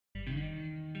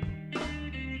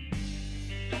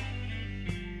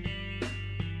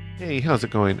Hey, how's it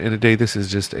going? And today this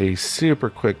is just a super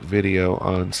quick video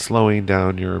on slowing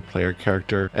down your player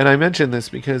character. And I mentioned this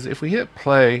because if we hit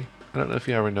play, I don't know if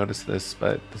you ever noticed this,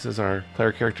 but this is our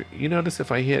player character. You notice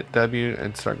if I hit W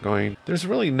and start going, there's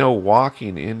really no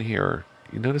walking in here.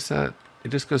 You notice that? It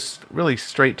just goes really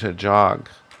straight to jog.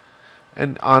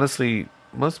 And honestly,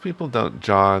 most people don't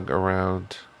jog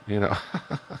around, you know.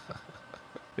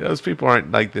 Those people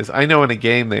aren't like this. I know in a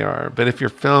game they are, but if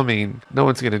you're filming, no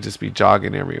one's going to just be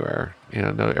jogging everywhere.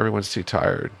 No, everyone's too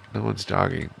tired. No one's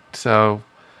jogging. So,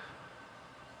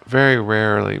 very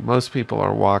rarely, most people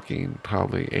are walking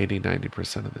probably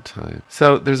 80-90% of the time.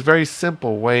 So, there's a very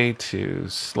simple way to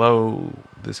slow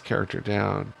this character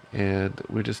down. And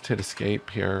we just hit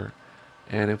escape here.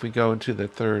 And if we go into the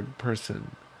third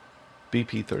person,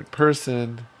 BP third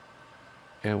person,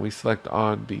 and we select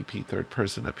on BP third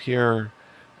person up here,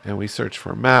 and we search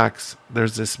for max,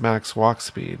 there's this max walk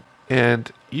speed.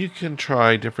 And you can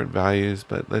try different values,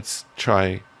 but let's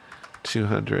try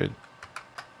 200.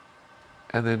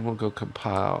 And then we'll go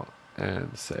compile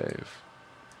and save.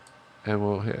 And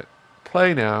we'll hit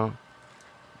play now.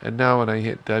 And now when I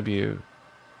hit W,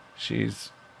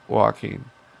 she's walking.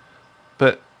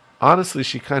 But honestly,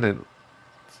 she kind of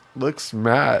looks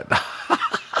mad.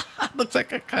 Looks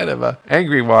like a kind of a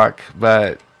angry walk,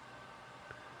 but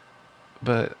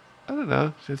I don't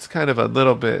know. It's kind of a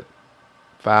little bit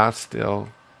fast still.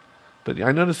 But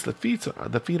I noticed the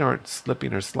feet aren't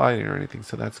slipping or sliding or anything,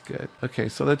 so that's good. Okay,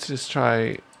 so let's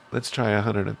try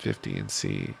 150 and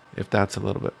see if that's a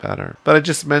little bit better. But I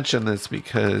just mentioned this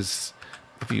because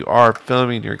if you are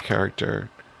filming your character,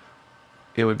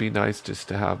 it would be nice just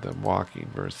to have them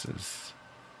walking versus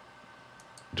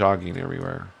jogging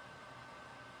everywhere.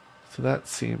 So that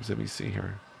seems, let me see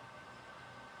here.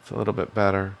 It's a little bit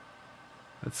better.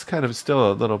 It's kind of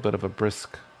still a little bit of a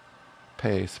brisk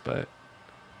pace, but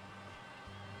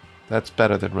that's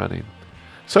better than running.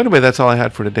 So anyway, that's all I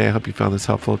had for today. I hope you found this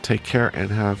helpful. Take care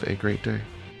and have a great day.